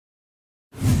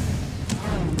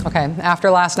Okay,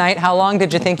 after last night, how long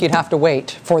did you think you'd have to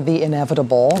wait for the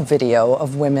inevitable video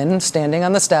of women standing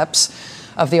on the steps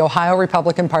of the Ohio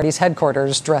Republican Party's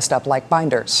headquarters dressed up like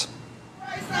binders?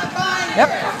 Yep.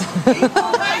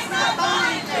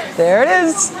 There it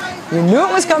is. You knew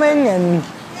it was coming, and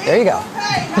there you go.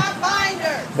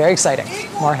 Very exciting.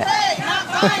 More ahead.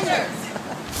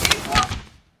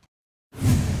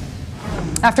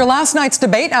 After last night's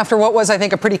debate, after what was, I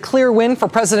think, a pretty clear win for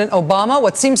President Obama,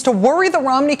 what seems to worry the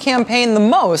Romney campaign the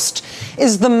most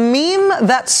is the meme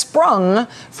that sprung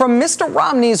from Mr.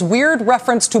 Romney's weird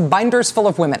reference to binders full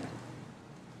of women.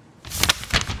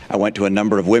 I went to a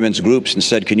number of women's groups and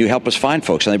said, can you help us find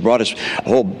folks? And they brought us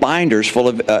whole binders full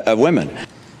of women.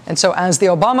 And so as the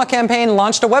Obama campaign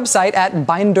launched a website at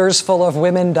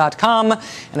bindersfullofwomen.com,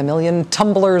 and a million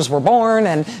tumblers were born,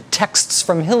 and texts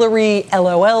from Hillary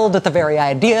LOL'd at the very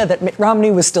idea that Mitt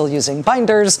Romney was still using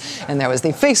binders, and there was the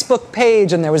Facebook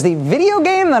page, and there was the video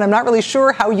game that I'm not really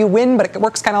sure how you win, but it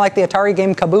works kind of like the Atari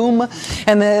game Kaboom,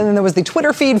 and then there was the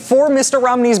Twitter feed for Mr.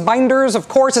 Romney's binders, of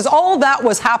course, as all that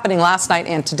was happening last night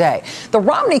and today. The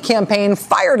Romney campaign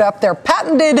fired up their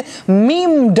patented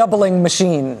meme doubling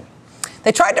machine.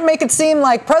 They tried to make it seem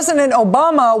like President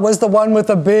Obama was the one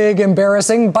with a big,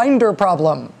 embarrassing binder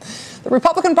problem. The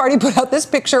Republican Party put out this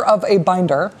picture of a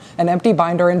binder, an empty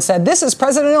binder, and said, this is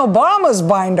President Obama's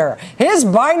binder, his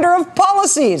binder of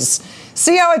policies.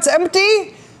 See how it's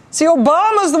empty? See,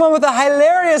 Obama's the one with a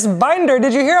hilarious binder.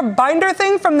 Did you hear a binder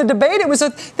thing from the debate? It was a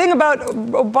thing about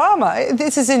Obama.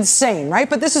 This is insane, right?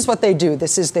 But this is what they do.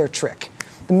 This is their trick,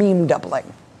 the meme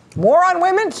doubling. War on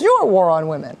women? Sure, war on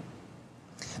women.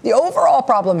 The overall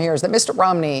problem here is that Mr.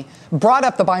 Romney brought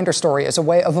up the binder story as a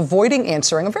way of avoiding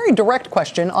answering a very direct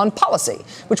question on policy,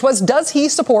 which was, does he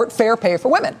support fair pay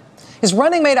for women? His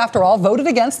running mate, after all, voted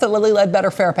against the Lilly Ledbetter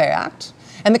Fair Pay Act.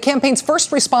 And the campaign's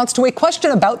first response to a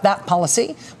question about that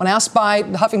policy, when asked by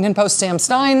the Huffington Post's Sam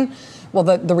Stein, well,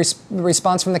 the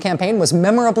response from the campaign was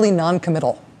memorably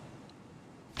noncommittal.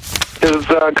 Does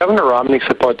Governor Romney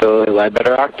support the Lilly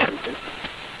Ledbetter Act?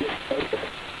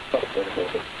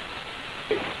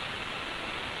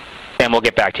 And we'll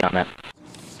get back to you on that.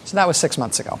 So that was 6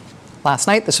 months ago. Last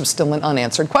night, this was still an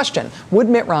unanswered question. Would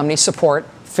Mitt Romney support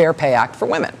Fair Pay Act for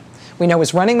women? We know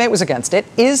his running mate was against it.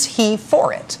 Is he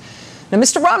for it? Now,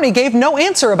 Mr. Romney gave no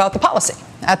answer about the policy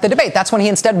at the debate. That's when he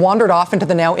instead wandered off into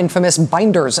the now infamous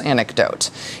binders anecdote.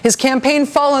 His campaign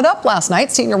followed up last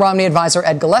night. Senior Romney advisor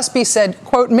Ed Gillespie said,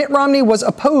 quote, Mitt Romney was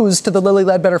opposed to the Lilly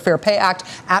Ledbetter Fair Pay Act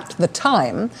at the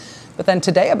time. But then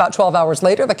today, about 12 hours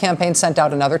later, the campaign sent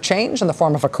out another change in the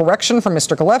form of a correction from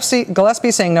Mr.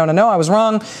 Gillespie saying, no, I was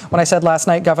wrong. When I said last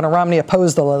night Governor Romney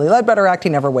opposed the Lilly Ledbetter Act, he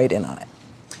never weighed in on it.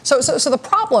 So the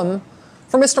problem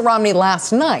for Mr. Romney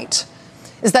last night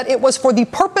is that it was for the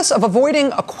purpose of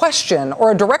avoiding a question or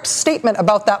a direct statement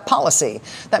about that policy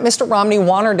that Mr. Romney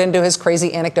wandered into his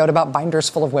crazy anecdote about binders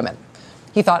full of women.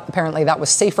 He thought apparently that was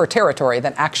safer territory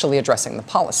than actually addressing the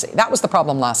policy. That was the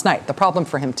problem last night. The problem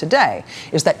for him today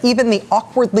is that even the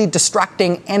awkwardly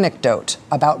distracting anecdote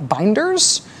about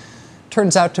binders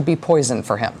turns out to be poison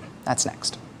for him. That's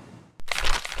next.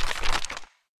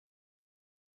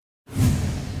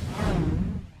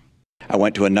 I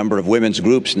went to a number of women's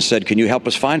groups and said, can you help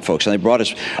us find folks? And they brought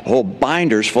us whole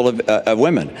binders full of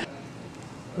women.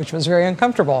 Which was very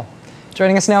uncomfortable.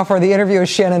 Joining us now for the interview is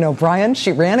Shannon O'Brien.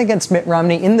 She ran against Mitt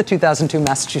Romney in the 2002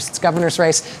 Massachusetts governor's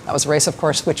race. That was a race, of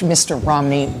course, which Mr.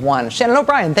 Romney won. Shannon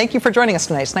O'Brien, thank you for joining us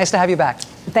tonight. It's nice to have you back.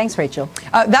 Thanks, Rachel.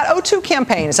 That 2002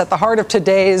 campaign is at the heart of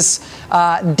today's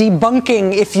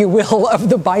debunking, if you will, of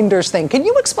the binders thing. Can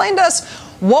you explain to us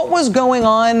what was going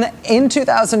on in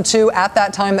 2002 at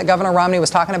that time that Governor Romney was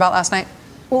talking about last night?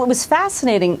 Well, it was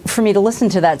fascinating for me to listen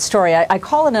to that story. I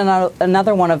call it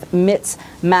another one of Mitt's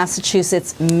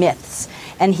Massachusetts myths.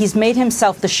 And he's made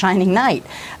himself the shining knight.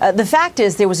 The fact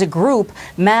is, there was a group,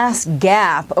 Mass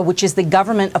Gap, which is the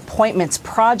government appointments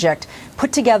project,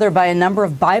 put together by a number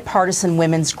of bipartisan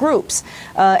women's groups.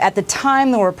 At the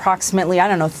time, there were approximately,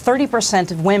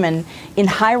 30% of women in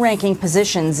high-ranking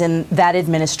positions in that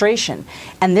administration.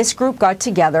 And this group got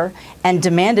together and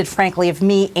demanded, frankly, of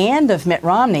me and of Mitt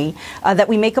Romney, that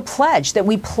we make a pledge, that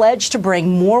we pledge to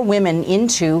bring more women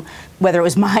into whether it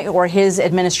was my or his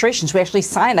administrations. We actually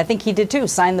signed, I think he did too,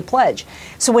 signed the pledge.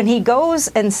 So when he goes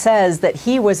and says that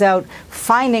he was out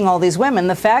finding all these women,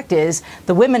 the fact is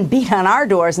the women beat on our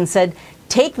doors and said,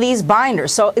 take these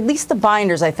binders. So at least the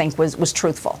binders, I think, was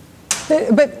truthful.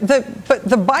 But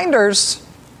the binders,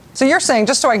 so you're saying,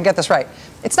 just so I can get this right,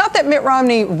 It's not that Mitt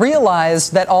Romney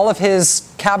realized that all of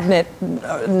his cabinet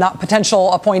not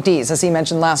potential appointees, as he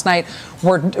mentioned last night,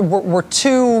 were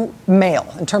too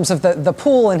male in terms of the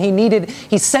pool, and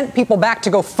he sent people back to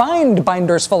go find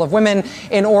binders full of women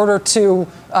in order to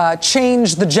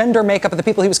change the gender makeup of the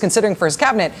people he was considering for his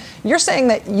cabinet. You're saying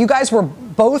that you guys were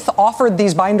both offered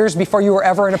these binders before you were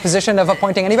ever in a position of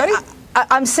appointing anybody?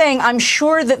 I'm saying I'm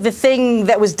sure that the thing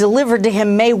that was delivered to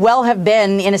him may well have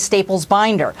been in a Staples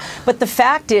binder. But the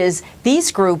fact is,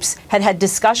 these groups had had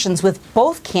discussions with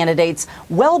both candidates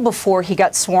well before he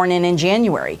got sworn in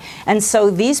January. And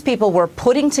so these people were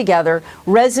putting together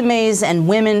resumes and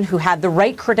women who had the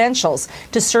right credentials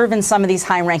to serve in some of these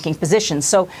high-ranking positions.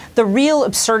 So the real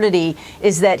absurdity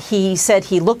is that he said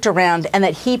he looked around and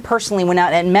that he personally went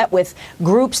out and met with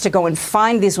groups to go and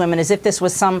find these women as if this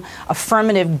was some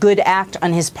affirmative good act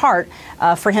on his part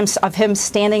of him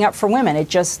standing up for women. It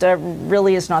just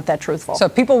really is not that truthful. So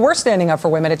people were standing up for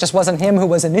women. It just wasn't him who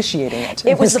was initiating it.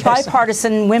 It was the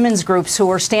bipartisan women's groups who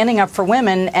were standing up for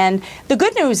women. And the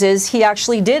good news is he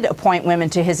actually did appoint women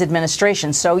to his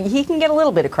administration. So he can get a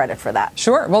little bit of credit for that.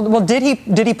 Sure. Well, did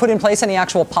he put in place any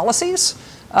actual policies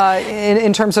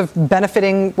in terms of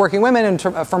benefiting working women and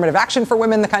affirmative action for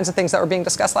women, the kinds of things that were being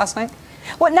discussed last night?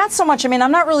 Well, not so much. I mean,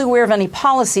 I'm not really aware of any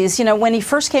policies. You know, when he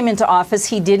first came into office,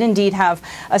 he did indeed have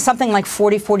something like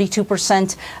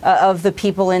 42% of the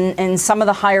people in some of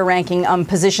the higher ranking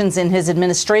positions in his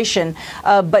administration.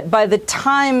 But by the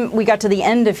time we got to the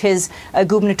end of his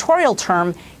gubernatorial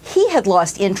term, he had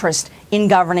lost interest in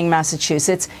governing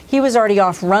Massachusetts. He was already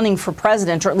off running for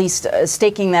president, or at least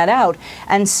staking that out.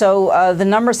 And so the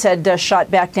numbers had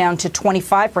shot back down to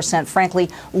 25%, frankly,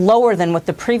 lower than what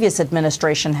the previous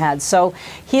administration had. So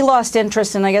he lost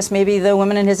interest, and I guess maybe the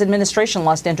women in his administration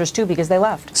lost interest, too, because they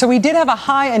left. So we did have a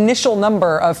high initial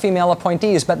number of female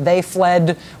appointees, but they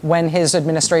fled when his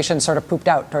administration sort of pooped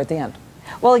out toward the end.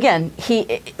 Well, again,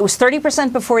 it was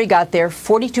 30% before he got there,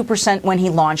 42% when he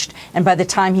launched, and by the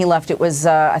time he left, it was,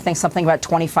 I think, something about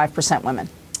 25% women.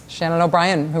 Shannon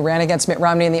O'Brien, who ran against Mitt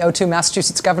Romney in the 2002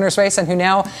 Massachusetts governor's race and who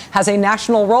now has a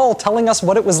national role telling us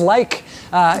what it was like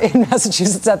in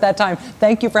Massachusetts at that time.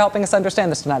 Thank you for helping us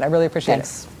understand this tonight. I really appreciate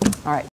it.